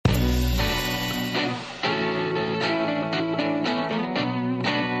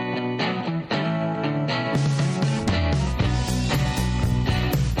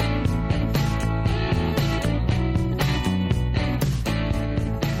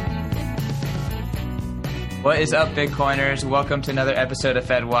What is up, Bitcoiners? Welcome to another episode of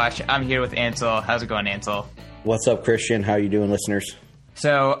FedWatch. I'm here with Ansel. How's it going, Ansel? What's up, Christian? How are you doing, listeners?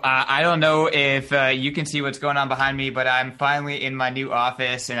 So I don't know if you can see what's going on behind me, but I'm finally in my new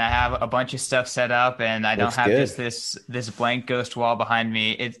office, and I have a bunch of stuff set up, and I don't have just this blank ghost wall behind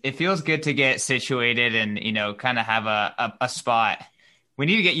me. It feels good to get situated and kind of have a spot. We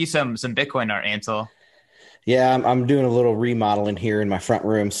need to get you some Bitcoin art, Ansel. Yeah, I'm doing a little remodeling here in my front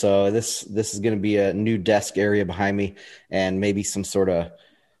room, so this is going to be a new desk area behind me, and maybe some sort of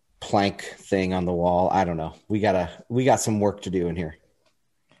plank thing on the wall. I don't know. We got some work to do in here.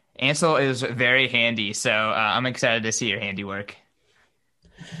 Ansel is very handy, so I'm excited to see your handiwork.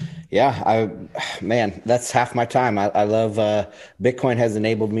 Yeah, man, that's half my time. I love Bitcoin has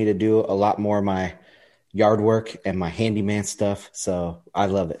enabled me to do a lot more of my yard work and my handyman stuff, so I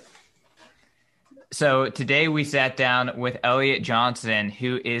love it. So today we sat down with Elliot Johnson,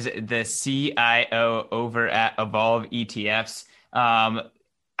 who is the CIO over at Evolve ETFs. I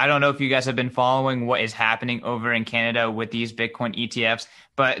don't know if you guys have been following what is happening over in Canada with these Bitcoin ETFs,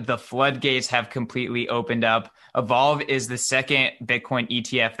 but the floodgates have completely opened up. Evolve is the second Bitcoin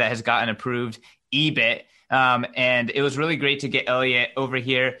ETF that has gotten approved, EBIT. And it was really great to get Elliot over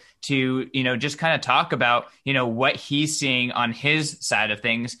here to, just kind of talk about, what he's seeing on his side of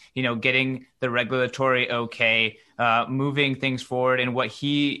things, getting the regulatory okay, moving things forward, and what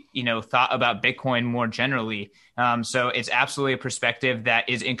he, thought about Bitcoin more generally. So it's absolutely a perspective that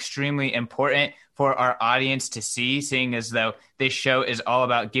is extremely important for our audience to see, seeing as though this show is all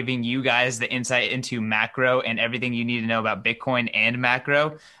about giving you guys the insight into macro and everything you need to know about Bitcoin and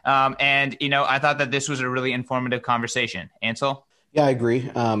macro. And I thought that this was a really informative conversation. Ansel? Yeah, I agree.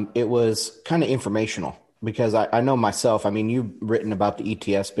 It was kind of informational because I know myself. I mean, you've written about the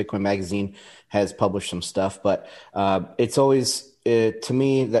ETFs. Bitcoin Magazine has published some stuff, but it's always to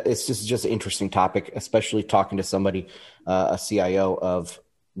me that it's just an interesting topic, especially talking to somebody, a CIO of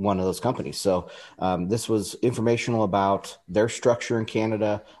one of those companies. So this was informational about their structure in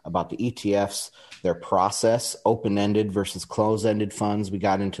Canada, about the ETFs, their process, open-ended versus closed-ended funds. We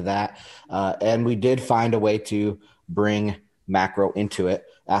got into that. And we did find a way to bring macro into it,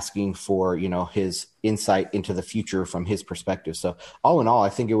 asking for, his insight into the future from his perspective. So all in all, I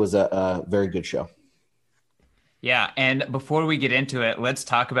think it was a very good show. Yeah, and before we get into it, let's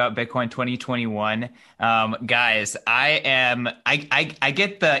talk about Bitcoin 2021. Guys, I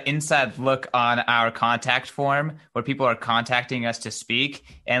get the inside look on our contact form where people are contacting us to speak.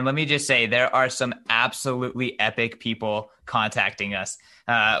 And let me just say, there are some absolutely epic people contacting us.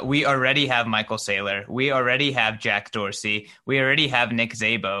 We already have Michael Saylor. We already have Jack Dorsey. We already have Nick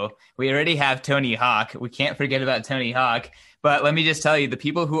Szabo. We already have Tony Hawk. We can't forget about Tony Hawk. But let me just tell you, the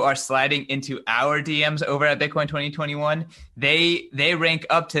people who are sliding into our DMs over at Bitcoin 2021, they rank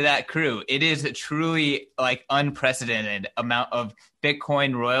up to that crew. It is truly like unprecedented amount of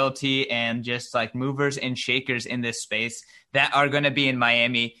Bitcoin royalty and just like movers and shakers in this space that are going to be in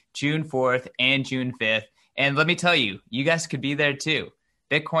Miami June 4th and June 5th. And let me tell you, you guys could be there too.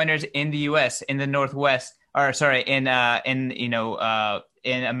 Bitcoiners in the U.S., in the Northwest, or sorry, in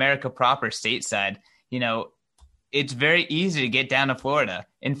America proper, stateside, it's very easy to get down to Florida.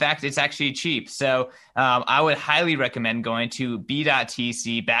 In fact, it's actually cheap. So I would highly recommend going to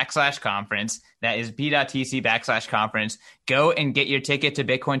b.tc/conference. That is b.tc/conference. Go and get your ticket to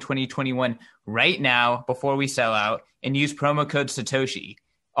Bitcoin 2021 right now before we sell out, and use promo code Satoshi.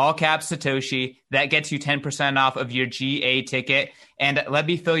 All caps Satoshi. That gets you 10% off of your GA ticket. And let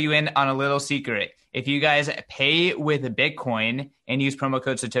me fill you in on a little secret. If you guys pay with Bitcoin and use promo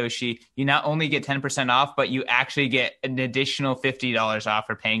code Satoshi, you not only get 10% off, but you actually get an additional $50 off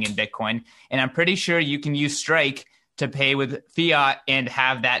for paying in Bitcoin. And I'm pretty sure you can use Strike to pay with fiat and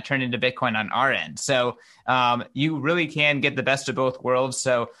have that turn into Bitcoin on our end. So you really can get the best of both worlds.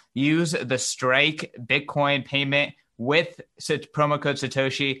 So use the Strike Bitcoin payment with promo code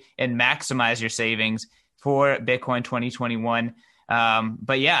Satoshi and maximize your savings for Bitcoin 2021.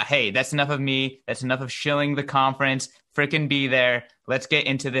 But yeah, hey, that's enough of me. That's enough of shilling the conference. Frickin' be there. Let's get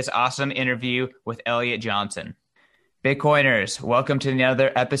into this awesome interview with Elliot Johnson. Bitcoiners, welcome to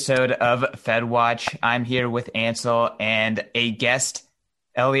another episode of FedWatch. I'm here with Ansel and a guest,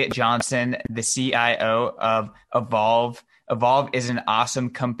 Elliot Johnson, the CIO of Evolve. Evolve is an awesome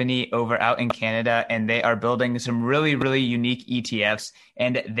company over out in Canada, and they are building some really, really unique ETFs.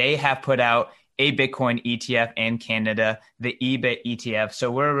 And they have put out a Bitcoin ETF in Canada, the EBIT ETF.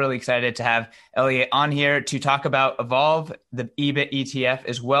 So we're really excited to have Elliot on here to talk about Evolve, the EBIT ETF,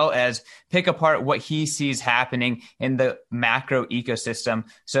 as well as pick apart what he sees happening in the macro ecosystem.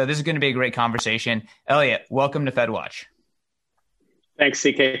 So this is going to be a great conversation. Elliot, welcome to FedWatch. Thanks,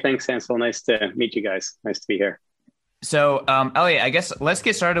 CK. Thanks, Ansel. Nice to meet you guys. Nice to be here. So, Elliot, I guess let's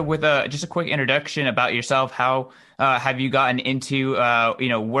get started with just a quick introduction about yourself. How have you gotten into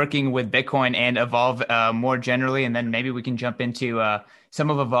working with Bitcoin and Evolve more generally, and then maybe we can jump into some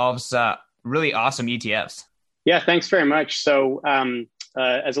of Evolve's really awesome ETFs. Yeah, thanks very much. So,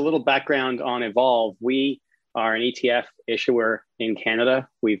 as a little background on Evolve, we are an ETF issuer in Canada.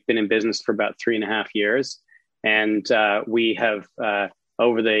 We've been in business for about 3.5 years, and we have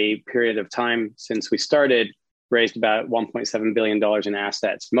over the period of time since we started, raised about $1.7 billion in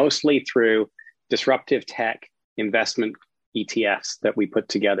assets, mostly through disruptive tech investment ETFs that we put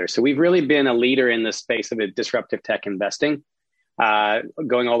together. So we've really been a leader in the space of disruptive tech investing,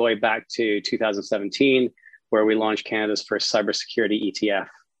 going all the way back to 2017, where we launched Canada's first cybersecurity ETF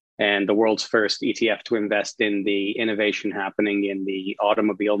and the world's first ETF to invest in the innovation happening in the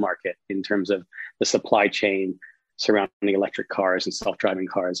automobile market in terms of the supply chain surrounding electric cars and self-driving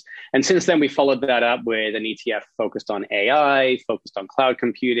cars. And since then, we followed that up with an ETF focused on AI, focused on cloud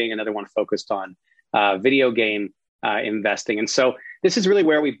computing, another one focused on video game investing. And so this is really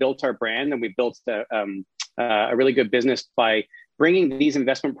where we built our brand, and we built a really good business by bringing these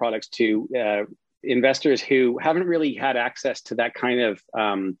investment products to investors who haven't really had access to that kind of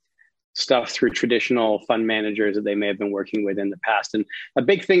stuff through traditional fund managers that they may have been working with in the past. And a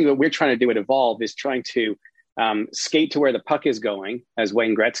big thing that we're trying to do at Evolve is trying to skate to where the puck is going, as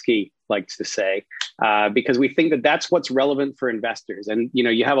Wayne Gretzky likes to say, because we think that that's what's relevant for investors. And,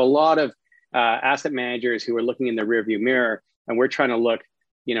 you have a lot of asset managers who are looking in the rearview mirror, and we're trying to look,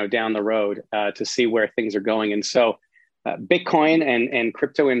 down the road to see where things are going. And so Bitcoin and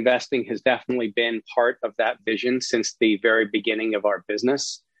crypto investing has definitely been part of that vision since the very beginning of our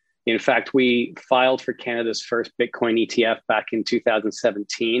business. In fact, we filed for Canada's first Bitcoin ETF back in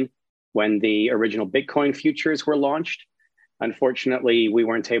 2017, when the original Bitcoin futures were launched. Unfortunately, we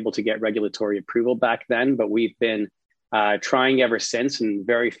weren't able to get regulatory approval back then, but we've been trying ever since, and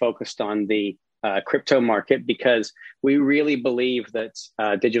very focused on the crypto market, because we really believe that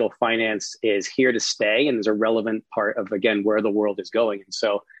digital finance is here to stay and is a relevant part of, again, where the world is going. And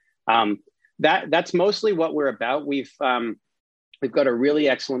so that's mostly what we're about. We've got a really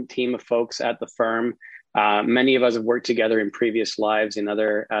excellent team of folks at the firm. Many of us have worked together in previous lives in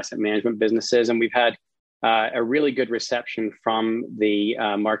other asset management businesses, and we've had a really good reception from the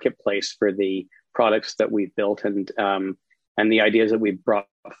marketplace for the products that we've built and the ideas that we've brought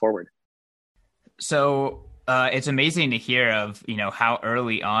forward. So it's amazing to hear of how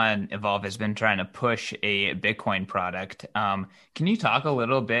early on Evolve has been trying to push a Bitcoin product. Can you talk a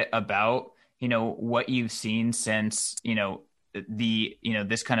little bit about what you've seen since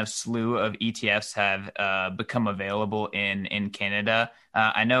this kind of slew of ETFs have become available in Canada?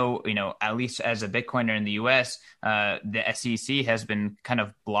 I know, at least as a Bitcoiner in the US, the SEC has been kind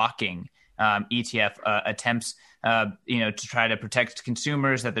of blocking ETF attempts, to try to protect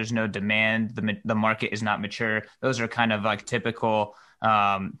consumers, that there's no demand, the market is not mature. Those are kind of like typical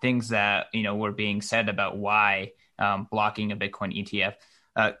things that, were being said about why blocking a Bitcoin ETF.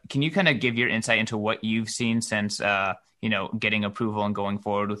 Can you kind of give your insight into what you've seen since getting approval and going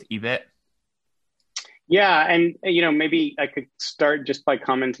forward with EBIT? Yeah. And, maybe I could start just by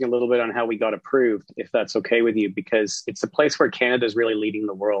commenting a little bit on how we got approved, if that's okay with you, because it's a place where Canada is really leading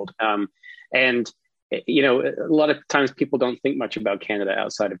the world. A lot of times people don't think much about Canada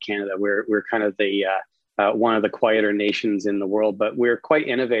outside of Canada. We're kind of the one of the quieter nations in the world, but we're quite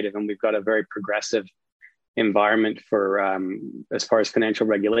innovative, and we've got a very progressive environment for as far as financial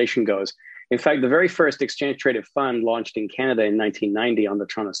regulation goes. In fact, the very first exchange-traded fund launched in Canada in 1990 on the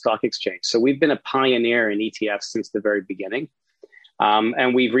Toronto Stock Exchange. So we've been a pioneer in ETFs since the very beginning.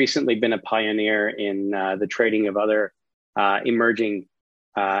 And we've recently been a pioneer in the trading of other emerging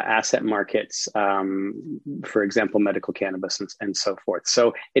asset markets, for example, medical cannabis and so forth.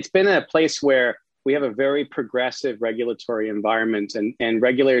 So it's been a place where we have a very progressive regulatory environment and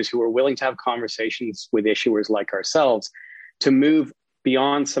regulators who are willing to have conversations with issuers like ourselves to move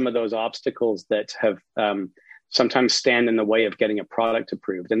beyond some of those obstacles that have sometimes stand in the way of getting a product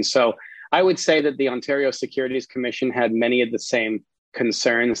approved. And so I would say that the Ontario Securities Commission had many of the same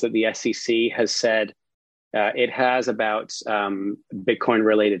concerns that the SEC has said it has about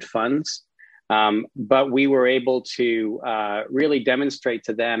Bitcoin-related funds. But we were able to really demonstrate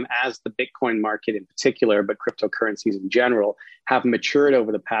to them, as the Bitcoin market in particular, but cryptocurrencies in general, have matured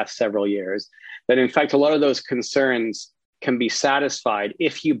over the past several years, that in fact, a lot of those concerns can be satisfied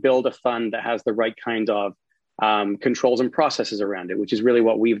if you build a fund that has the right kind of controls and processes around it, which is really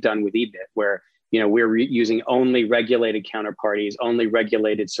what we've done with EBIT, where we're using only regulated counterparties, only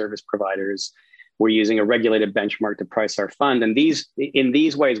regulated service providers. we're using a regulated benchmark to price our fund. And in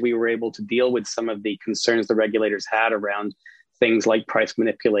these ways, we were able to deal with some of the concerns the regulators had around things like price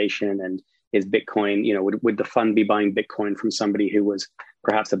manipulation and is Bitcoin, would the fund be buying Bitcoin from somebody who was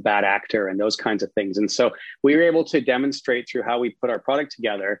perhaps a bad actor and those kinds of things. And so we were able to demonstrate through how we put our product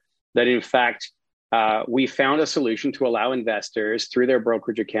together that in fact, we found a solution to allow investors through their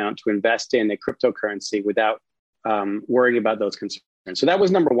brokerage account to invest in a cryptocurrency without worrying about those concerns. So that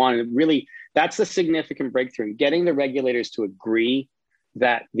was number one. And really, that's a significant breakthrough in getting the regulators to agree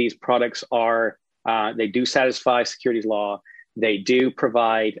that these products they do satisfy securities law. They do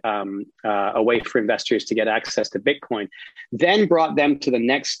provide a way for investors to get access to Bitcoin, then brought them to the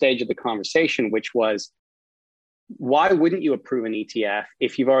next stage of the conversation, which was, why wouldn't you approve an ETF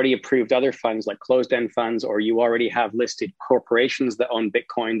if you've already approved other funds like closed-end funds, or you already have listed corporations that own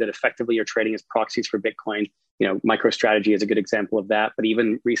Bitcoin that effectively are trading as proxies for Bitcoin? MicroStrategy is a good example of that, but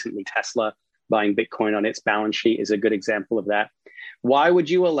even recently Tesla buying Bitcoin on its balance sheet is a good example of that. Why would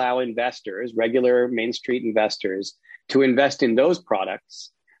you allow investors, regular Main Street investors, to invest in those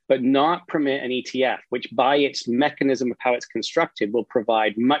products, but not permit an ETF, which by its mechanism of how it's constructed will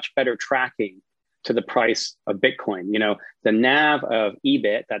provide much better tracking to the price of Bitcoin? The NAV of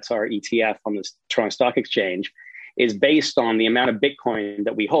EBIT, that's our ETF on the Toronto Stock Exchange, is based on the amount of Bitcoin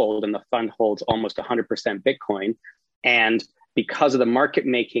that we hold, and the fund holds almost 100% Bitcoin. And because of the market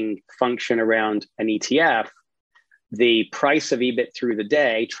making function around an ETF, the price of EBIT through the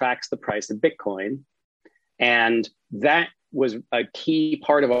day tracks the price of Bitcoin. And that was a key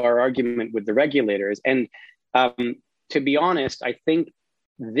part of our argument with the regulators. And to be honest, I think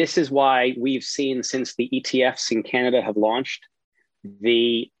this is why we've seen, since the ETFs in Canada have launched,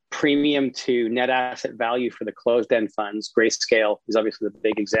 the premium to net asset value for the closed-end funds, Grayscale is obviously the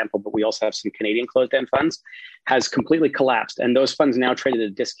big example, but we also have some Canadian closed-end funds, has completely collapsed. And those funds now trade at a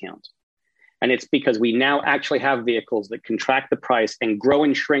discount. And it's because we now actually have vehicles that can track the price and grow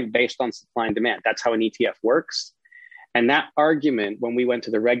and shrink based on supply and demand. That's how an ETF works. And that argument, when we went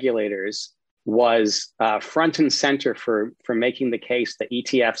to the regulators, was front and center for making the case that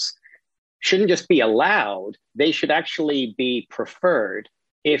ETFs shouldn't just be allowed, they should actually be preferred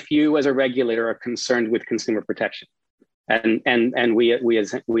if you as a regulator are concerned with consumer protection. And we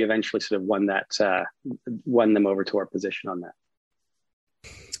eventually sort of won them over to our position on that.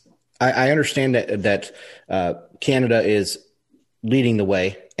 I understand that Canada is leading the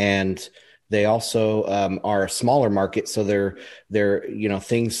way, and they also are a smaller market, so they're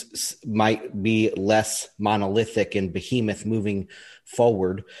things might be less monolithic and behemoth moving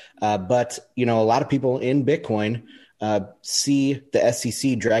forward. But a lot of people in Bitcoin see the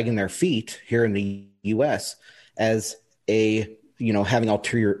SEC dragging their feet here in the U.S. as having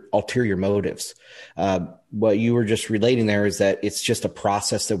ulterior motives. What you were just relating there is that it's just a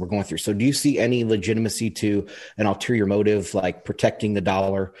process that we're going through. So do you see any legitimacy to an ulterior motive, like protecting the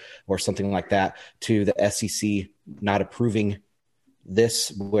dollar or something like that, to the SEC not approving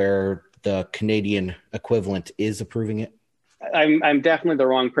this where the Canadian equivalent is approving it? I'm definitely the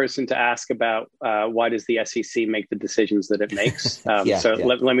wrong person to ask about why does the SEC make the decisions that it makes.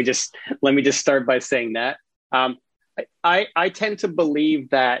 Let me just start by saying that. I tend to believe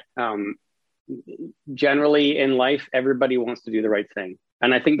that generally in life, everybody wants to do the right thing.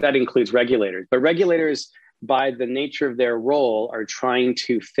 And I think that includes regulators. But regulators, by the nature of their role, are trying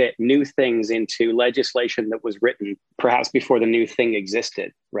to fit new things into legislation that was written perhaps before the new thing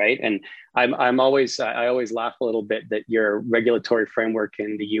existed, right? And I always laugh a little bit that your regulatory framework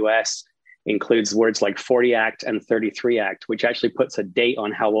in the US includes words like 40 Act and 33 Act, which actually puts a date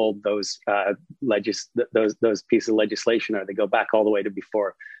on how old those pieces of legislation are. They go back all the way to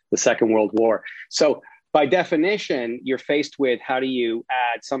before the Second World War. So by definition, you're faced with how do you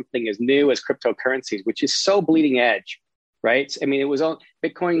add something as new as cryptocurrencies, which is so bleeding edge, right? I mean,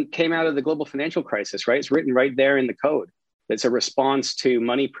 Bitcoin came out of the global financial crisis, right? It's written right there in the code. It's a response to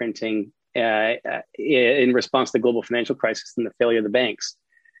money printing in response to the global financial crisis and the failure of the banks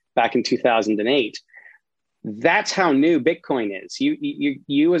back in 2008. That's how new Bitcoin is.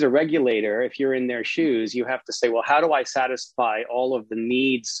 You as a regulator, if you're in their shoes, you have to say, well, how do I satisfy all of the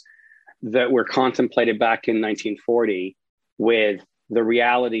needs that were contemplated back in 1940 with the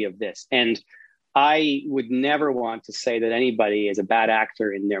reality of this? And I would never want to say that anybody is a bad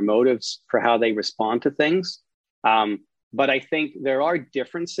actor in their motives for how they respond to things. But I think there are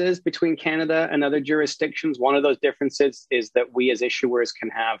differences between Canada and other jurisdictions. One of those differences is that we as issuers can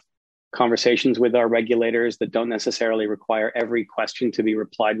have conversations with our regulators that don't necessarily require every question to be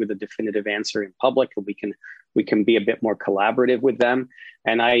replied with a definitive answer in public. We can be a bit more collaborative with them.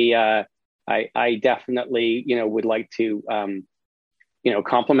 And I definitely, would like to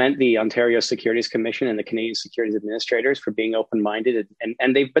compliment the Ontario Securities Commission and the Canadian Securities Administrators for being open-minded,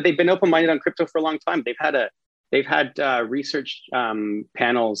 and they've been open-minded on crypto for a long time. They've had research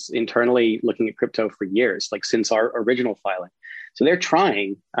panels internally looking at crypto for years, like since our original filing. So they're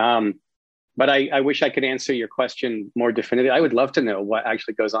trying. But I wish I could answer your question more definitively. I would love to know what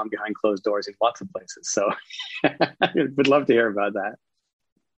actually goes on behind closed doors in lots of places. So I would love to hear about that.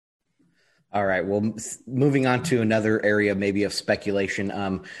 All right. Well, moving on to another area maybe of speculation.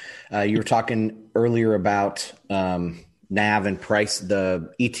 You were talking earlier about NAV and price.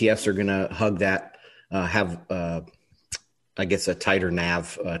 The ETFs are going to hug that, have, I guess, a tighter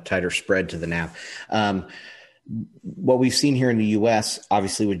NAV, tighter spread to the NAV. What we've seen here in the U.S.,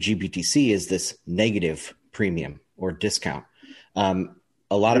 obviously with GBTC, is this negative premium or discount.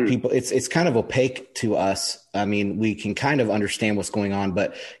 A lot of people, it's kind of opaque to us. I mean, we can kind of understand what's going on,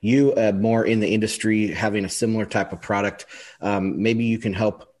 but you more in the industry, having a similar type of product, maybe you can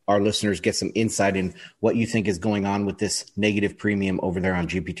help our listeners get some insight in what you think is going on with this negative premium over there on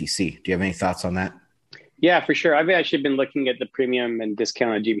GBTC. Do you have any thoughts on that? Yeah, for sure. I've actually been looking at the premium and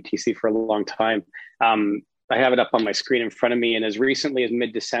discount on GBTC for a long time. I have it up on my screen in front of me. And as recently as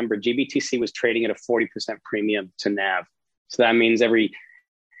mid-December, GBTC was trading at a 40% premium to NAV. So that means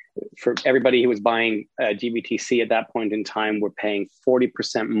for everybody who was buying GBTC at that point in time, we're paying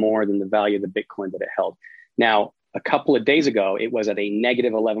 40% more than the value of the Bitcoin that it held. Now, a couple of days ago, it was at a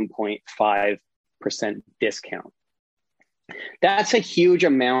negative 11.5% discount. That's a huge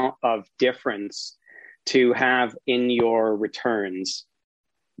amount of difference to have in your returns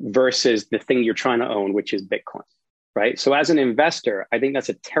versus the thing you're trying to own, which is Bitcoin, right? So as an investor, I think that's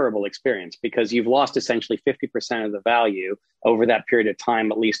a terrible experience because you've lost essentially 50% of the value over that period of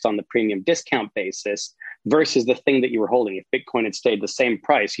time, at least on the premium discount basis, versus the thing that you were holding. If Bitcoin had stayed the same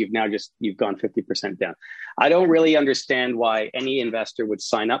price, you've gone 50% down. I don't really understand why any investor would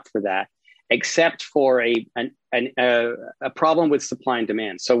sign up for that, except for a problem with supply and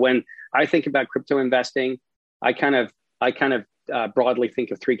demand. So when I think about crypto investing, I kind of broadly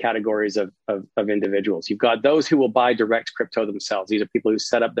think of three categories of individuals. You've got those who will buy direct crypto themselves. These are people who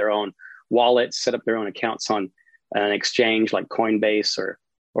set up their own wallets, set up their own accounts on an exchange like Coinbase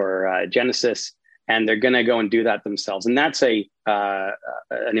or Genesis, and they're going to go and do that themselves. And that's an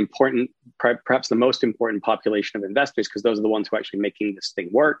important, perhaps the most important population of investors, because those are the ones who are actually making this thing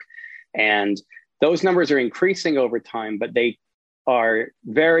work. And those numbers are increasing over time, but they are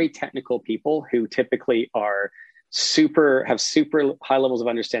very technical people who typically have super high levels of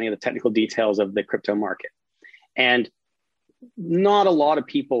understanding of the technical details of the crypto market. And not a lot of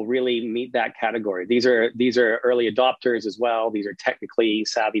people really meet that category. These are early adopters as well. These are technically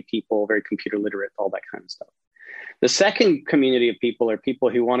savvy people, very computer literate, all that kind of stuff. The second community of people are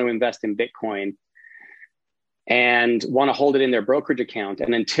people who want to invest in Bitcoin and want to hold it in their brokerage account.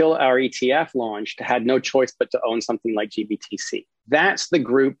 And until our ETF launched, had no choice but to own something like GBTC. That's the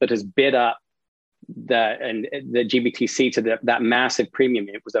group that has bid up the GBTC to that massive premium.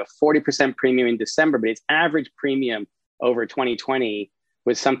 It was a 40% premium in December, but its average premium over 2020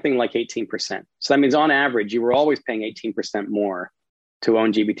 was something like 18%. So that means on average, you were always paying 18% more to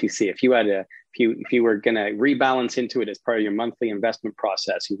own GBTC. If you were going to rebalance into it as part of your monthly investment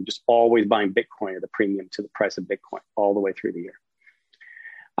process, you were just always buying Bitcoin at a premium to the price of Bitcoin all the way through the year.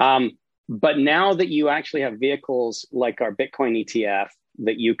 But now that you actually have vehicles like our Bitcoin ETF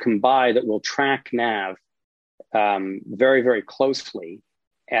that you can buy that will track NAV very, very closely,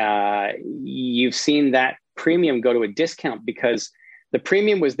 you've seen that premium go to a discount because the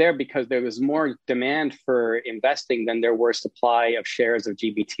premium was there because there was more demand for investing than there were supply of shares of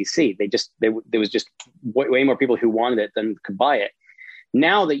GBTC. There was just way more people who wanted it than could buy it.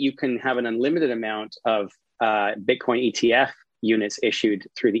 Now that you can have an unlimited amount of Bitcoin ETF units issued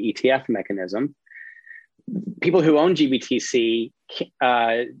through the ETF mechanism, people who own GBTC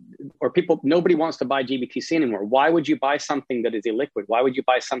nobody wants to buy GBTC anymore. Why would you buy something that is illiquid? Why would you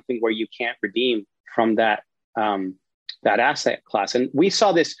buy something where you can't redeem from that asset class? And we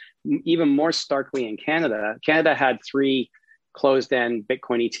saw this even more starkly in Canada. Canada had 3 closed-end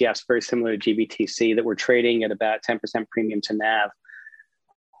Bitcoin ETFs very similar to GBTC that were trading at about 10% premium to NAV.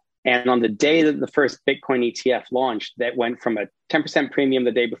 And on the day that the first Bitcoin ETF launched, that went from a 10% premium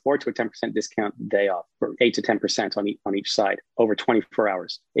the day before to a 10% discount the day off, or 8 to 10% on each side over 24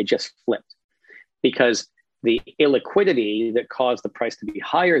 hours. It just flipped because the illiquidity that caused the price to be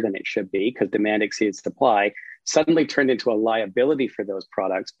higher than it should be because demand exceeds supply suddenly turned into a liability for those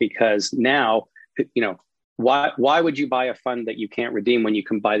products because now, why would you buy a fund that you can't redeem when you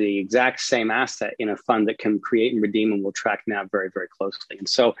can buy the exact same asset in a fund that can create and redeem and will track NAV very, very closely? And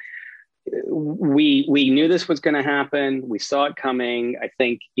so we knew this was going to happen. We saw it coming. I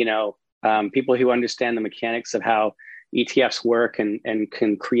think, people who understand the mechanics of how ETFs work and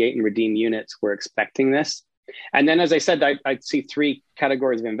can create and redeem units were expecting this. And then, as I said, I see three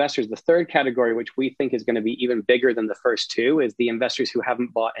categories of investors. The third category, which we think is going to be even bigger than the first two, is the investors who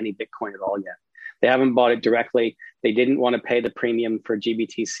haven't bought any Bitcoin at all yet. They haven't bought it directly. They didn't want to pay the premium for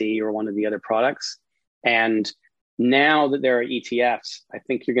GBTC or one of the other products. And now that there are ETFs, I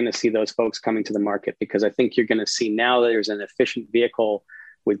think you're going to see those folks coming to the market, because I think you're going to see now that there's an efficient vehicle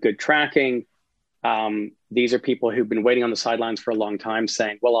with good tracking. These are people who've been waiting on the sidelines for a long time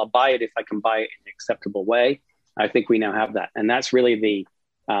saying, well, I'll buy it if I can buy it in an acceptable way. I think we now have that. And that's really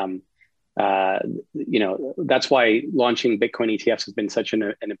that's why launching Bitcoin ETFs has been such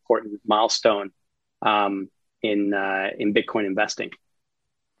an important milestone in Bitcoin investing.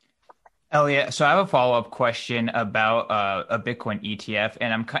 Elliot, so I have a follow-up question about a Bitcoin ETF,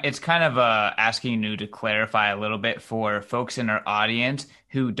 and it's kind of asking you to clarify a little bit for folks in our audience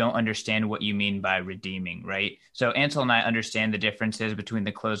who don't understand what you mean by redeeming, right? So Ansel and I understand the differences between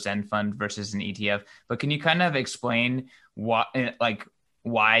the closed-end fund versus an ETF, but can you kind of explain why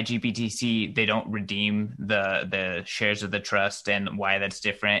GBTC, they don't redeem the shares of the trust and why that's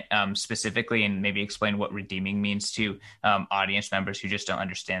different specifically, and maybe explain what redeeming means to audience members who just don't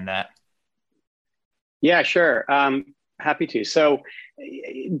understand that? Yeah, sure. Happy to. So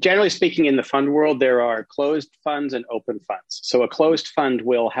generally speaking, in the fund world, there are closed funds and open funds. So a closed fund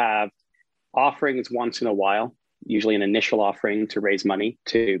will have offerings once in a while, usually an initial offering to raise money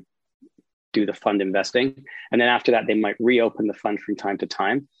to do the fund investing. And then after that, they might reopen the fund from time to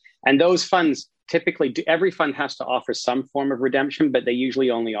time. And those funds typically, every fund has to offer some form of redemption, but they usually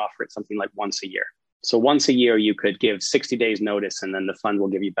only offer it something like once a year. So once a year, you could give 60 days notice and then the fund will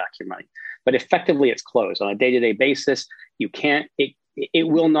give you back your money. But effectively, it's closed on a day-to-day basis. You can't, it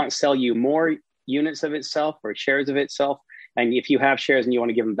will not sell you more units of itself or shares of itself. And if you have shares and you want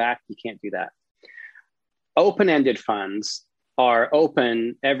to give them back, you can't do that. Open-ended funds are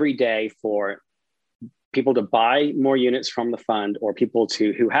open every day for people to buy more units from the fund, or people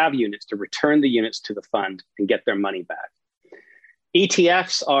who have units to return the units to the fund and get their money back.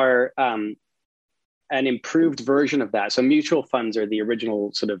 ETFs are an improved version of that. So mutual funds are the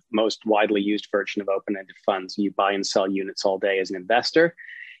original sort of most widely used version of open-ended funds. You buy and sell units all day as an investor.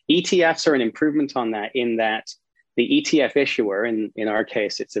 ETFs are an improvement on that, in that the ETF issuer, in our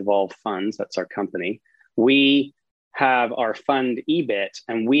case, it's Evolve Funds, that's our company. We have our fund EBIT,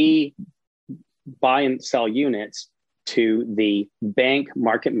 and we buy and sell units to the bank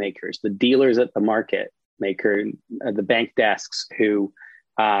market makers, the dealers at the market maker, the bank desks who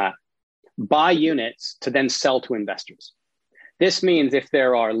buy units to then sell to investors. This means if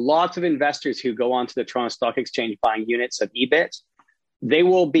there are lots of investors who go onto the Toronto Stock Exchange buying units of EBIT, they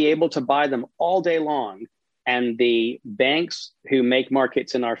will be able to buy them all day long. And the banks who make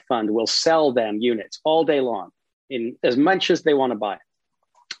markets in our fund will sell them units all day long in as much as they want to buy.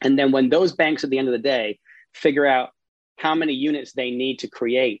 And then when those banks at the end of the day figure out how many units they need to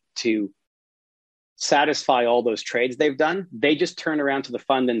create to satisfy all those trades they've done, they just turn around to the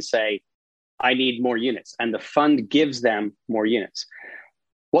fund and say, I need more units. And the fund gives them more units.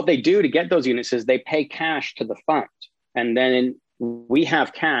 What they do to get those units is they pay cash to the fund. And then we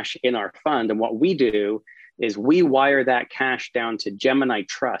have cash in our fund. And what we do is we wire that cash down to Gemini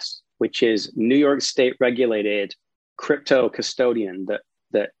Trust, which is New York State regulated crypto custodian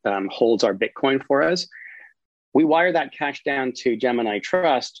that holds our Bitcoin for us. We wire that cash down to Gemini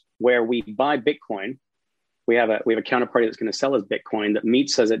Trust, where we buy Bitcoin. We have a counterparty that's going to sell us Bitcoin that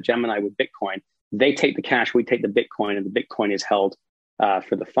meets us at Gemini with Bitcoin. They take the cash, we take the Bitcoin, and the Bitcoin is held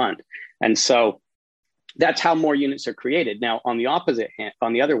for the fund. And so that's how more units are created. Now, on the opposite hand,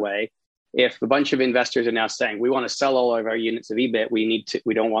 on the other way, if a bunch of investors are now saying, we want to sell all of our units of EBIT,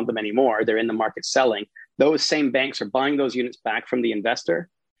 we don't want them anymore, they're in the market selling, those same banks are buying those units back from the investor.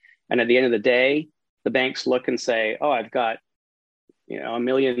 And at the end of the day, the banks look and say, oh, I've got 1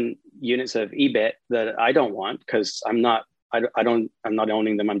 million units of EBIT that I don't want because I'm not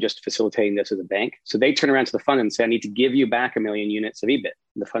owning them. I'm just facilitating this as a bank. So they turn around to the fund and say, I need to give you back 1 million units of EBIT.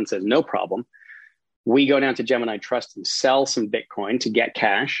 And the fund says, no problem. We go down to Gemini Trust and sell some Bitcoin to get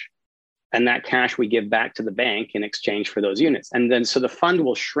cash. And that cash we give back to the bank in exchange for those units. And then so the fund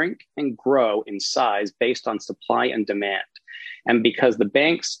will shrink and grow in size based on supply and demand. And because the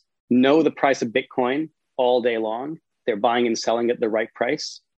banks know the price of Bitcoin all day long, they're buying and selling at the right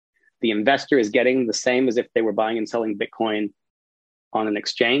price. The investor is getting the same as if they were buying and selling Bitcoin on an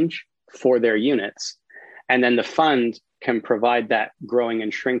exchange for their units. And then the fund can provide that growing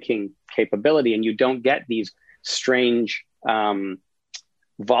and shrinking capability. And you don't get these strange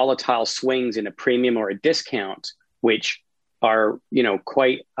volatile swings in a premium or a discount, which are,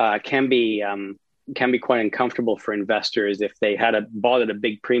 quite can be quite uncomfortable for investors if they had bought at a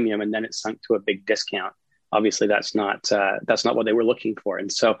big premium and then it sunk to a big discount. Obviously, that's not what they were looking for,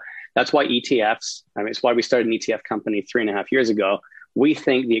 and so that's why ETFs. I mean, it's why we started an ETF company 3.5 years ago. We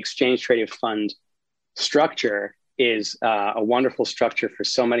think the exchange traded fund structure is a wonderful structure for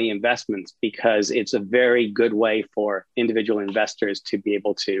so many investments because it's a very good way for individual investors to be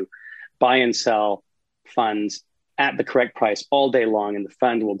able to buy and sell funds at the correct price all day long, and the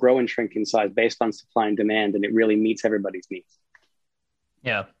fund will grow and shrink in size based on supply and demand, and it really meets everybody's needs.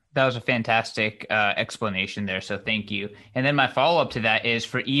 Yeah, that was a fantastic explanation there, so thank you. And then my follow-up to that is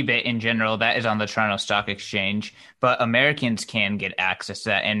for EBIT in general, that is on the Toronto Stock Exchange, but Americans can get access to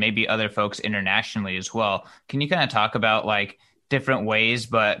that and maybe other folks internationally as well. Can you kind of talk about like different ways,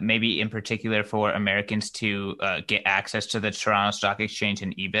 but maybe in particular for Americans to get access to the Toronto Stock Exchange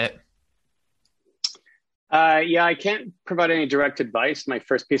and EBIT? Yeah, I can't provide any direct advice. My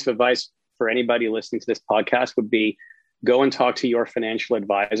first piece of advice for anybody listening to this podcast would be go and talk to your financial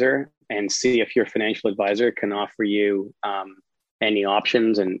advisor and see if your financial advisor can offer you any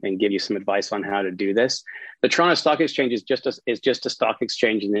options and give you some advice on how to do this. The Toronto Stock Exchange is just a stock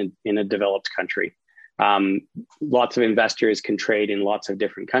exchange in a developed country. Lots of investors can trade in lots of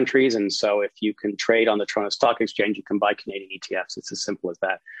different countries. And so if you can trade on the Toronto Stock Exchange, you can buy Canadian ETFs. It's as simple as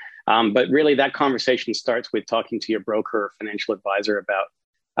that. But really that conversation starts with talking to your broker or financial advisor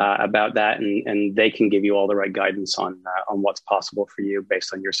about that. And they can give you all the right guidance on what's possible for you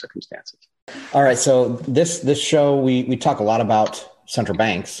based on your circumstances. All right. So this show, we talk a lot about central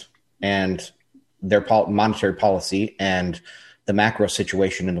banks and their monetary policy and the macro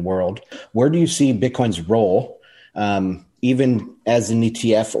situation in the world. Where do you see Bitcoin's role, even as an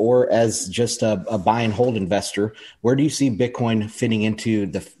ETF or as just a buy and hold investor? Where do you see Bitcoin fitting into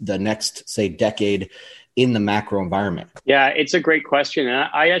the next, say, decade in the macro environment? Yeah, it's a great question. And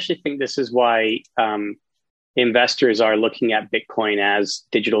I actually think this is why investors are looking at Bitcoin as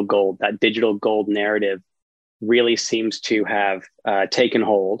digital gold. That digital gold narrative really seems to have taken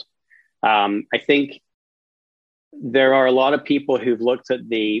hold. I think there are a lot of people who've looked at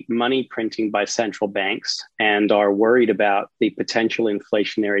the money printing by central banks and are worried about the potential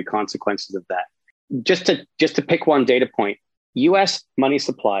inflationary consequences of that. Just to pick one data point, US money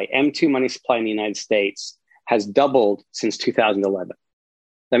supply, M2 money supply in the United States has doubled since 2011.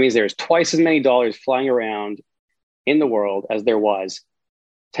 That means there's twice as many dollars flying around in the world as there was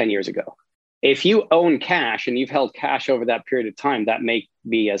 10 years ago. If you own cash and you've held cash over that period of time, that may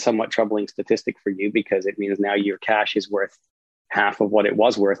be a somewhat troubling statistic for you because it means now your cash is worth half of what it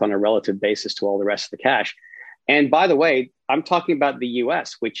was worth on a relative basis to all the rest of the cash. And by the way, I'm talking about the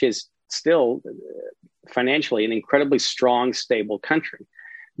US, which is still financially an incredibly strong, stable country.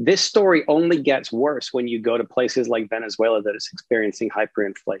 This story only gets worse when you go to places like Venezuela that is experiencing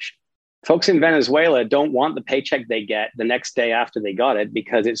hyperinflation. Folks in Venezuela don't want the paycheck they get the next day after they got it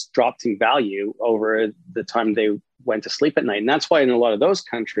because it's dropped in value over the time they went to sleep at night. And that's why in a lot of those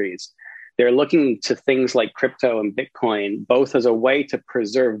countries, they're looking to things like crypto and Bitcoin, both as a way to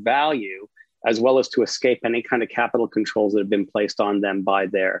preserve value, as well as to escape any kind of capital controls that have been placed on them by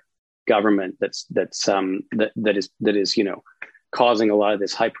their government that is causing a lot of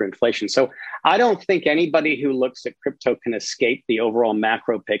this hyperinflation. So I don't think anybody who looks at crypto can escape the overall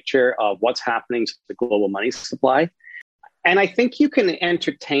macro picture of what's happening to the global money supply. And I think you can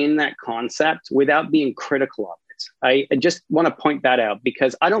entertain that concept without being critical of it. I just want to point that out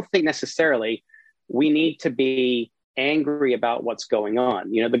because I don't think necessarily we need to be angry about what's going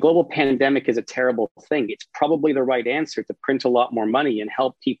on. The global pandemic is a terrible thing. It's probably the right answer to print a lot more money and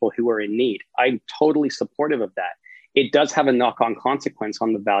help people who are in need. I'm totally supportive of that. It does have a knock-on consequence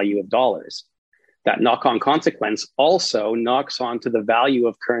on the value of dollars. That knock-on consequence also knocks onto the value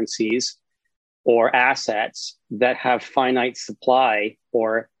of currencies or assets that have finite supply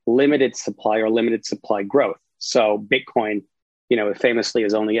or limited supply growth. So Bitcoin, famously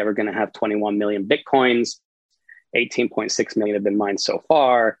is only ever going to have 21 million Bitcoins. 18.6 million have been mined so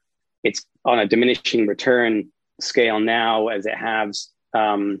far. It's on a diminishing return scale now as it has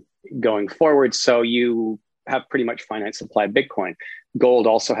going forward. So you have pretty much finite supply of Bitcoin. Gold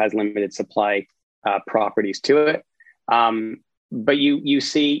also has limited supply properties to it. But you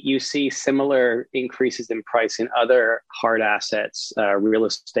see similar increases in price in other hard assets, real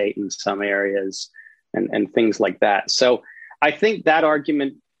estate in some areas and things like that. So I think that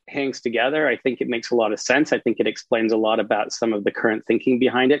argument hangs together. I think it makes a lot of sense. I think it explains a lot about some of the current thinking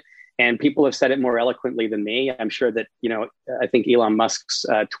behind it. And people have said it more eloquently than me. I'm sure that, I think Elon Musk's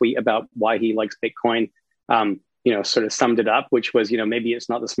tweet about why he likes Bitcoin sort of summed it up, which was, maybe it's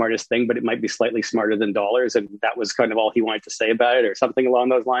not the smartest thing, but it might be slightly smarter than dollars. And that was kind of all he wanted to say about it, or something along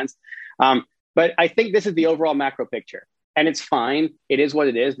those lines. But I think this is the overall macro picture. And it's fine. It is what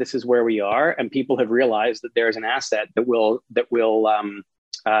it is. This is where we are. And people have realized that there's an asset that will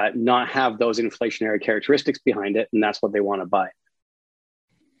not have those inflationary characteristics behind it. And that's what they want to buy.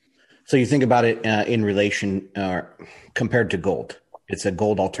 So you think about it in relation compared to gold. It's a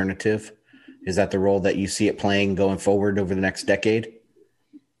gold alternative. Is that the role that you see it playing going forward over the next decade?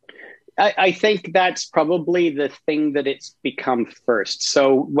 I think that's probably the thing that it's become first.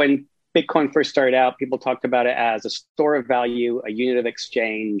 So when Bitcoin first started out, people talked about it as a store of value, a unit of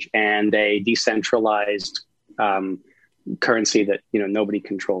exchange, and a decentralized currency that nobody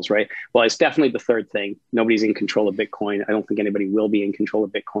controls, right? Well, it's definitely the third thing. Nobody's in control of Bitcoin. I don't think anybody will be in control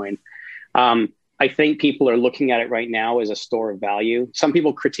of Bitcoin. I think people are looking at it right now as a store of value. Some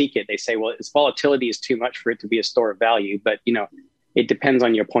people critique it. They say, well, its volatility is too much for it to be a store of value. But it depends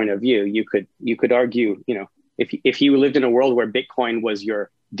on your point of view. You could argue, if you lived in a world where Bitcoin was your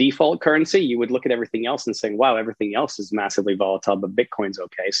default currency, you would look at everything else and say, wow, everything else is massively volatile, but Bitcoin's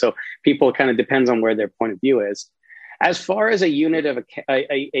okay. So people kind of depends on where their point of view is. As far as a unit of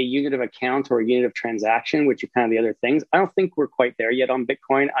account or a unit of transaction, which are kind of the other things, I don't think we're quite there yet on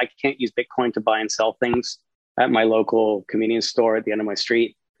Bitcoin. I can't use Bitcoin to buy and sell things at my local convenience store at the end of my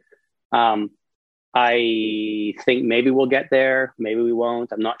street. I think maybe we'll get there. Maybe we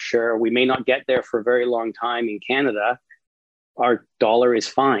won't. I'm not sure. We may not get there for a very long time in Canada. Our dollar is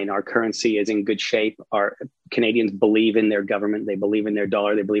fine. Our currency is in good shape. Our Canadians believe in their government. They believe in their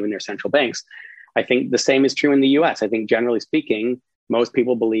dollar. They believe in their central banks. I think the same is true in the US. I think generally speaking, most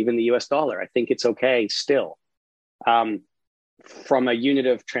people believe in the US dollar. I think it's okay still. From a unit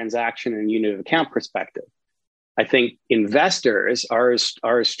of transaction and unit of account perspective, I think investors are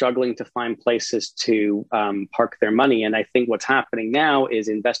struggling to find places to park their money. And I think what's happening now is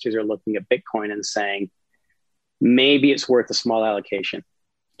investors are looking at Bitcoin and saying, maybe it's worth a small allocation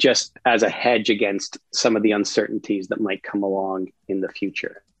just as a hedge against some of the uncertainties that might come along in the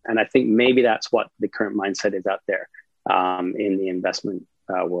future. And I think maybe that's what the current mindset is out there in the investment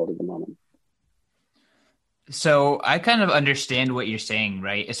world at the moment. So I kind of understand what you're saying,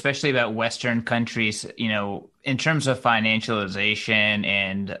 right? Especially about Western countries, in terms of financialization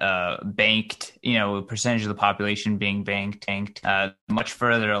and banked, percentage of the population being banked much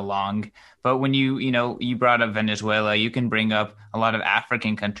further along. But when you brought up Venezuela, you can bring up a lot of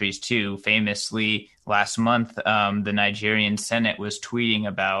African countries too. Famously, last month, the Nigerian Senate was tweeting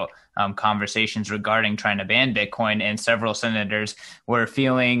about conversations regarding trying to ban Bitcoin, and several senators were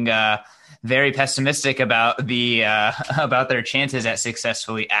feeling very pessimistic about their chances at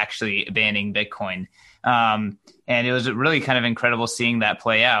successfully actually banning Bitcoin. And it was really kind of incredible seeing that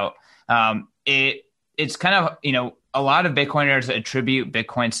play out. It's kind of, a lot of Bitcoiners attribute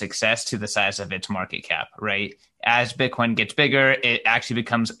Bitcoin's success to the size of its market cap, right? As Bitcoin gets bigger, it actually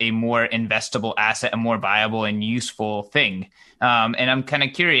becomes a more investable asset, a more viable and useful thing. And I'm kind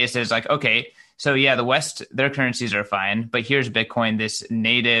of curious, is like, okay, so yeah, the West, their currencies are fine, but here's Bitcoin, this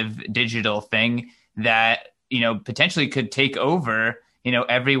native digital thing that, potentially could take over,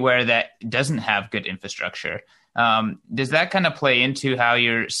 everywhere that doesn't have good infrastructure. Does that kind of play into how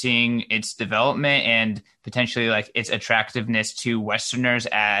you're seeing its development and potentially like its attractiveness to Westerners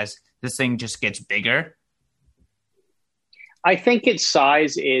as this thing just gets bigger? I think its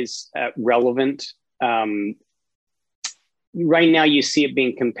size is relevant. Right now, you see it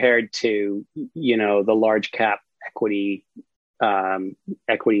being compared to, the large cap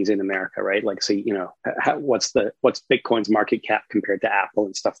equities in America, right? Like, so, what's Bitcoin's market cap compared to Apple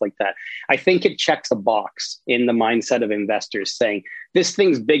and stuff like that? I think it checks a box in the mindset of investors saying, this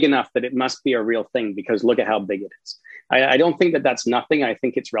thing's big enough that it must be a real thing because look at how big it is. I don't think that that's nothing. I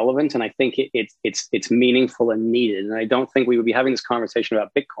think it's relevant, and I think it's meaningful and needed. And I don't think we would be having this conversation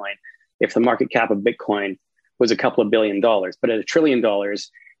about Bitcoin if the market cap of Bitcoin was a couple of $1 billion. But at $1 trillion,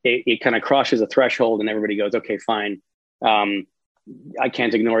 it kind of crosses a threshold, and everybody goes, okay, fine. I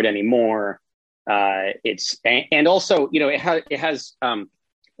can't ignore it anymore. And also, it has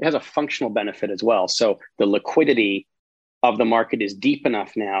a functional benefit as well. So the liquidity of the market is deep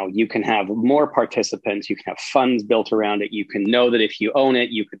enough now. You can have more participants. You can have funds built around it. You can know that if you own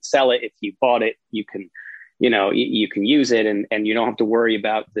it, you could sell it. If you bought it, you can use it, and you don't have to worry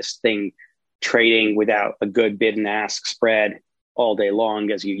about this thing trading without a good bid and ask spread all day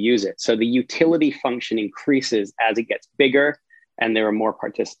long as you use it. So the utility function increases as it gets bigger and there are more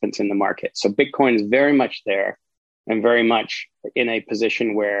participants in the market. So Bitcoin is very much there and very much in a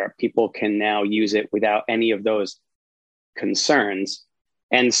position where people can now use it without any of those concerns.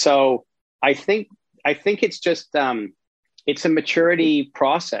 And so I think I think it's just it's a maturity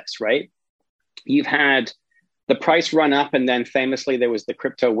process, right? You've had the price run up, and then famously there was the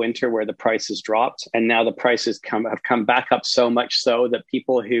crypto winter where the prices dropped, and now the prices have come back up so much so that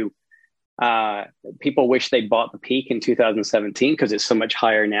people wish they bought the peak in 2017 because it's so much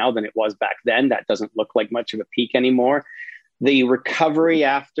higher now than it was back then. That doesn't look like much of a peak anymore. The recovery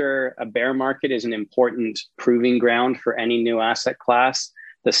after a bear market is an important proving ground for any new asset class.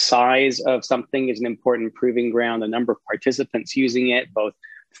 The size of something is an important proving ground. The number of participants using it, both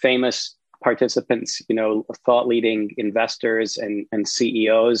famous participants, thought leading investors and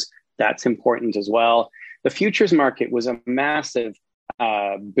CEOs, that's important as well. The futures market was a massive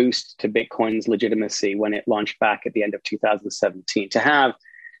boost to Bitcoin's legitimacy when it launched back at the end of 2017. To have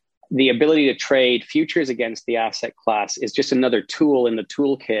the ability to trade futures against the asset class is just another tool in the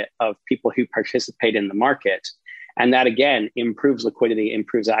toolkit of people who participate in the market. And that, again, improves liquidity,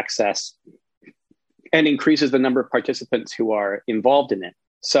 improves access, and increases the number of participants who are involved in it.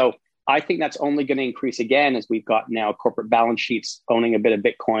 So I think that's only going to increase again as we've got now corporate balance sheets owning a bit of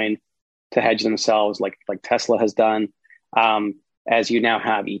Bitcoin to hedge themselves, like Tesla has done. As you now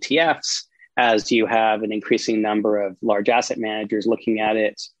have ETFs, as you have an increasing number of large asset managers looking at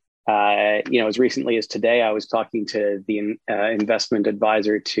it. As recently as today, I was talking to the investment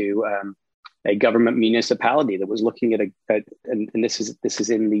advisor to a government municipality that was looking at and this is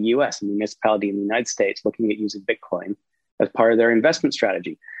in the US, a municipality in the United States looking at using Bitcoin as part of their investment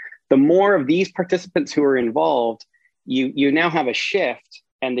strategy. The more of these participants who are involved, you now have a shift,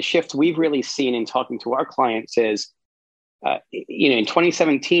 and the shift we've really seen in talking to our clients is, in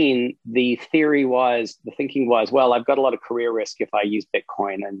 2017, the thinking was, well, I've got a lot of career risk if I use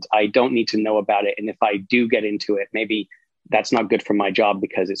Bitcoin and I don't need to know about it. And if I do get into it, maybe that's not good for my job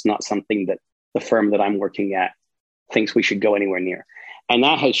because it's not something that the firm that I'm working at thinks we should go anywhere near. And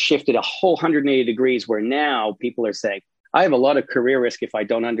that has shifted a whole 180 degrees where now people are saying, I have a lot of career risk if I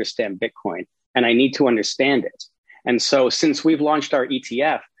don't understand Bitcoin and I need to understand it. And so since we've launched our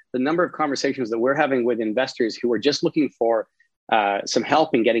ETF, the number of conversations that we're having with investors who are just looking for some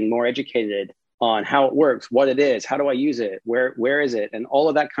help in getting more educated on how it works, what it is, how do I use it, where is it, and all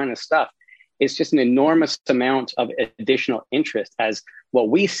of that kind of stuff. It's just an enormous amount of additional interest, as what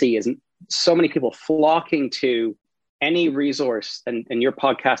we see is so many people flocking to any resource. And your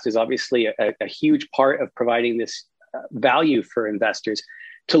podcast is obviously a huge part of providing this value for investors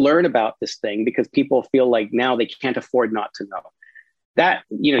to learn about this thing, because people feel like now they can't afford not to know. That,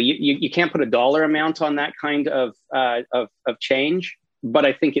 you can't put a dollar amount on that kind of change, but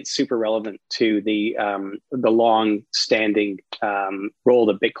I think it's super relevant to the long-standing role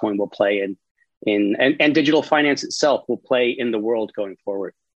that Bitcoin will play and digital finance itself will play in the world going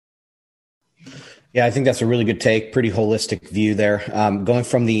forward. Yeah, I think that's a really good take. Pretty holistic view there. Going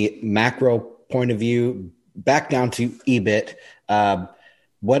from the macro point of view back down to EBIT.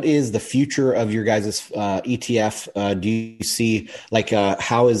 What is the future of your guys' ETF? Do you see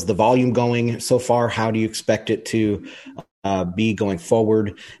how is the volume going so far? How do you expect it to be going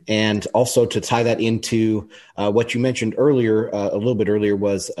forward? And also to tie that into what you mentioned earlier, a little bit earlier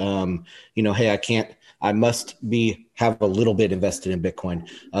was, hey, I must have a little bit invested in Bitcoin.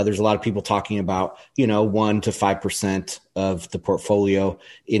 There's a lot of people talking about, 1 to 5% of the portfolio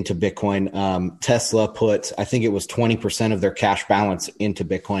into Bitcoin. Tesla put, I think it was 20% of their cash balance into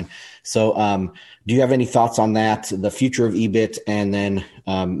Bitcoin. So do you have any thoughts on that, the future of EBIT, and then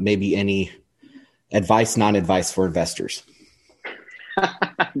maybe any advice, non-advice for investors?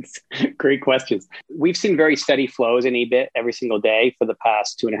 Great questions. We've seen very steady flows in EBIT every single day for the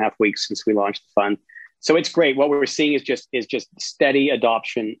past 2.5 weeks since we launched the fund. So it's great. What we're seeing is just steady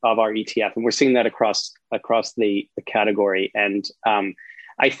adoption of our ETF, and we're seeing that across the category. And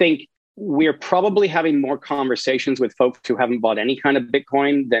I think we're probably having more conversations with folks who haven't bought any kind of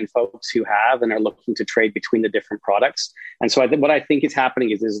Bitcoin than folks who have and are looking to trade between the different products. And so what I think is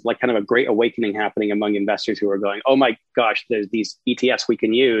happening is like kind of a great awakening happening among investors who are going, oh my gosh, there's these ETFs we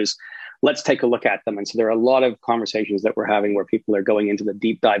can use. Let's take a look at them. And so there are a lot of conversations that we're having where people are going into the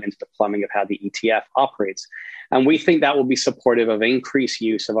deep dive into the plumbing of how the ETF operates. And we think that will be supportive of increased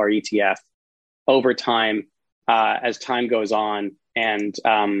use of our ETF over time as time goes on. And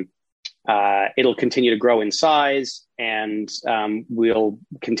it'll continue to grow in size, and we'll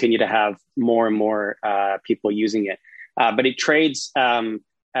continue to have more and more people using it. But it trades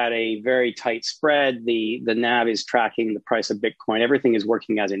at a very tight spread. The NAV is tracking the price of Bitcoin. Everything is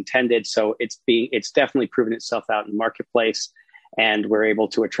working as intended. So it's definitely proven itself out in the marketplace, and we're able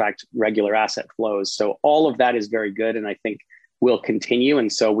to attract regular asset flows. So all of that is very good, and I think will continue.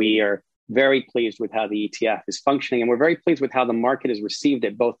 And so we are very pleased with how the ETF is functioning, and we're very pleased with how the market has received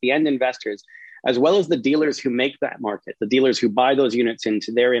it, both the end investors as well as the dealers who make that market, the dealers who buy those units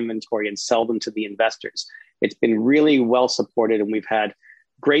into their inventory and sell them to the investors. It's been really well supported, and we've had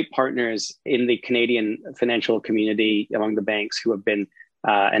great partners in the Canadian financial community among the banks who have been,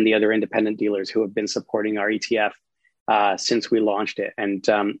 and the other independent dealers who have been supporting our ETF since we launched it. And,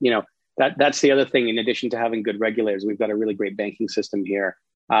 that's the other thing. In addition to having good regulators, we've got a really great banking system here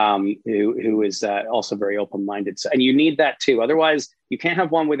who is also very open-minded. So, and you need that too. Otherwise, you can't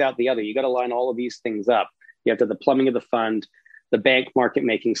have one without the other. You got to line all of these things up. You have to have the plumbing of the fund, the bank market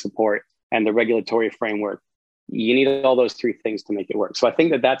making support, and the regulatory framework. You need all those three things to make it work. So I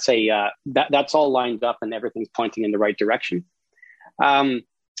think that's all lined up and everything's pointing in the right direction.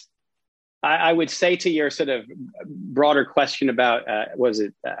 I would say to your sort of broader question about, was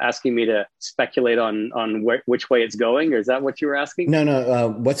it asking me to speculate on which way it's going, or is that what you were asking?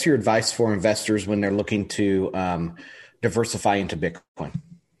 No. What's your advice for investors when they're looking to diversify into Bitcoin?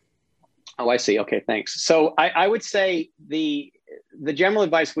 Oh, I see. Okay, thanks. So I would say the general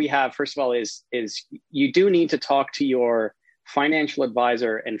advice we have, first of all, is you do need to talk to your financial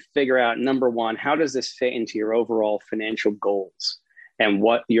advisor and figure out, number one, how does this fit into your overall financial goals and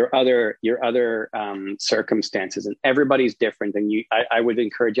what your other circumstances. And everybody's different. And I would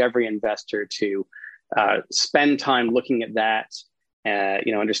encourage every investor to spend time looking at that.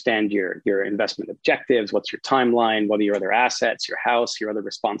 Understand your investment objectives, what's your timeline, what are your other assets, your house, your other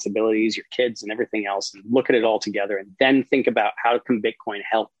responsibilities, your kids, and everything else, and look at it all together, and then think about how can Bitcoin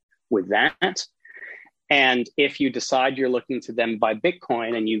help with that. And if you decide you're looking to then buy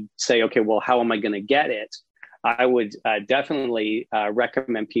Bitcoin and you say, okay, well, how am I going to get it? I would definitely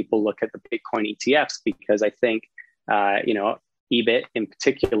recommend people look at the Bitcoin ETFs, because I think, EBIT in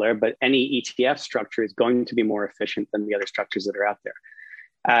particular, but any ETF structure is going to be more efficient than the other structures that are out there.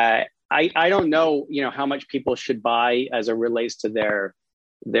 I don't know, how much people should buy as it relates to their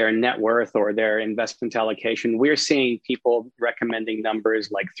net worth or their investment allocation. We're seeing people recommending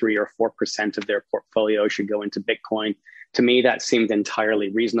numbers like 3 or 4% of their portfolio should go into Bitcoin. To me, that seemed entirely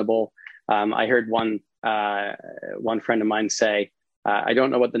reasonable. I heard one friend of mine say, I don't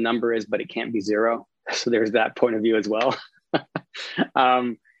know what the number is, but it can't be 0. So there's that point of view as well.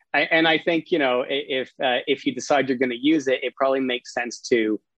 I think, if you decide you're going to use it, it probably makes sense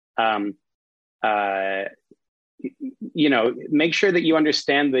to, make sure that you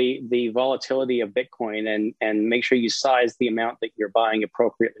understand the volatility of Bitcoin and make sure you size the amount that you're buying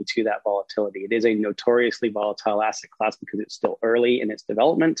appropriately to that volatility. It is a notoriously volatile asset class because it's still early in its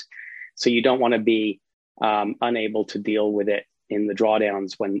development. So you don't want to be unable to deal with it in the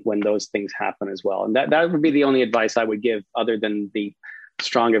drawdowns when those things happen as well. And that would be the only advice I would give, other than the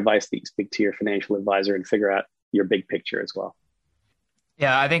strong advice that you speak to your financial advisor and figure out your big picture as well.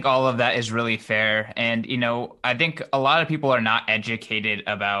 Yeah, I think all of that is really fair. And, I think a lot of people are not educated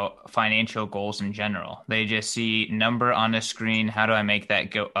about financial goals in general. They just see number on a screen. How do I make that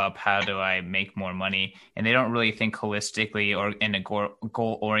go up? How do I make more money? And they don't really think holistically or in a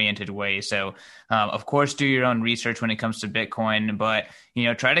goal-oriented way. So, of course, do your own research when it comes to Bitcoin, but,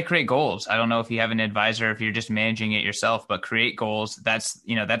 try to create goals. I don't know if you have an advisor, if you're just managing it yourself, but create goals. That's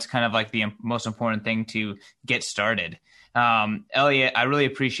kind of like the most important thing to get started. Elliot, I really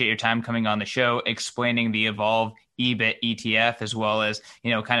appreciate your time coming on the show, explaining the Evolve EBIT ETF, as well as,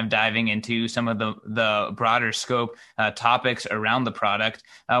 kind of diving into some of the broader scope topics around the product.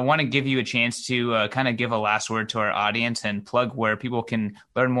 I want to give you a chance to kind of give a last word to our audience and plug where people can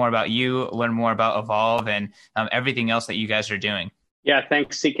learn more about you, learn more about Evolve, and everything else that you guys are doing. Yeah,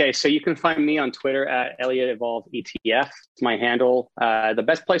 thanks, CK. So you can find me on Twitter at Elliot Evolve ETF. It's my handle. The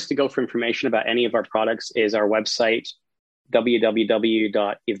best place to go for information about any of our products is our website,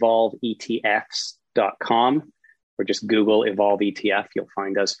 www.evolveetfs.com, or just Google Evolve ETF. You'll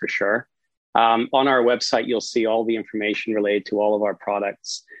find us for sure. On our website, you'll see all the information related to all of our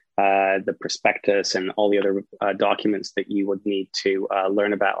products, the prospectus, and all the other documents that you would need to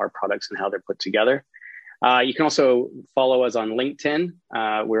learn about our products and how they're put together. You can also follow us on LinkedIn.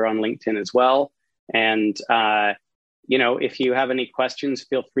 We're on LinkedIn as well. And if you have any questions,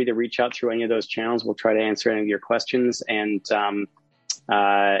 feel free to reach out through any of those channels. We'll try to answer any of your questions. And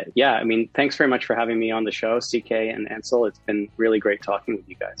thanks very much for having me on the show, CK and Ansel. It's been really great talking with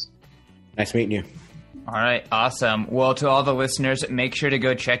you guys. Nice meeting you. All right. Awesome. Well, to all the listeners, make sure to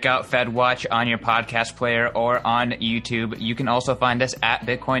go check out FedWatch on your podcast player or on YouTube. You can also find us at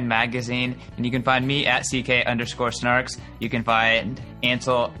Bitcoin Magazine, and you can find me at CK_Snarks. You can find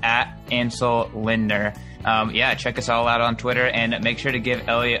Ansel at Ansel Lindner. Check us all out on Twitter, and make sure to give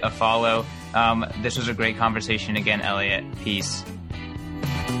Elliot a follow. This was a great conversation again, Elliot. Peace.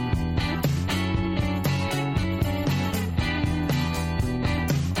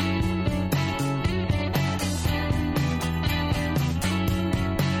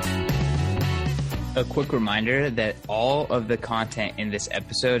 A quick reminder that all of the content in this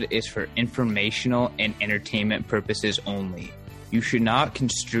episode is for informational and entertainment purposes only. You should not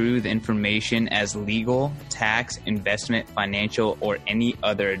construe the information as legal, tax, investment, financial, or any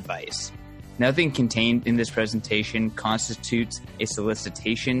other advice. Nothing contained in this presentation constitutes a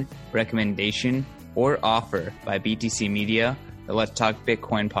solicitation, recommendation, or offer by BTC Media, the Let's Talk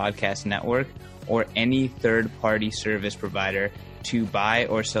Bitcoin podcast network, or any third-party service provider to buy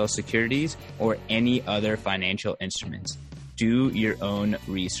or sell securities or any other financial instruments. Do your own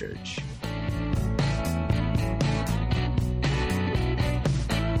research.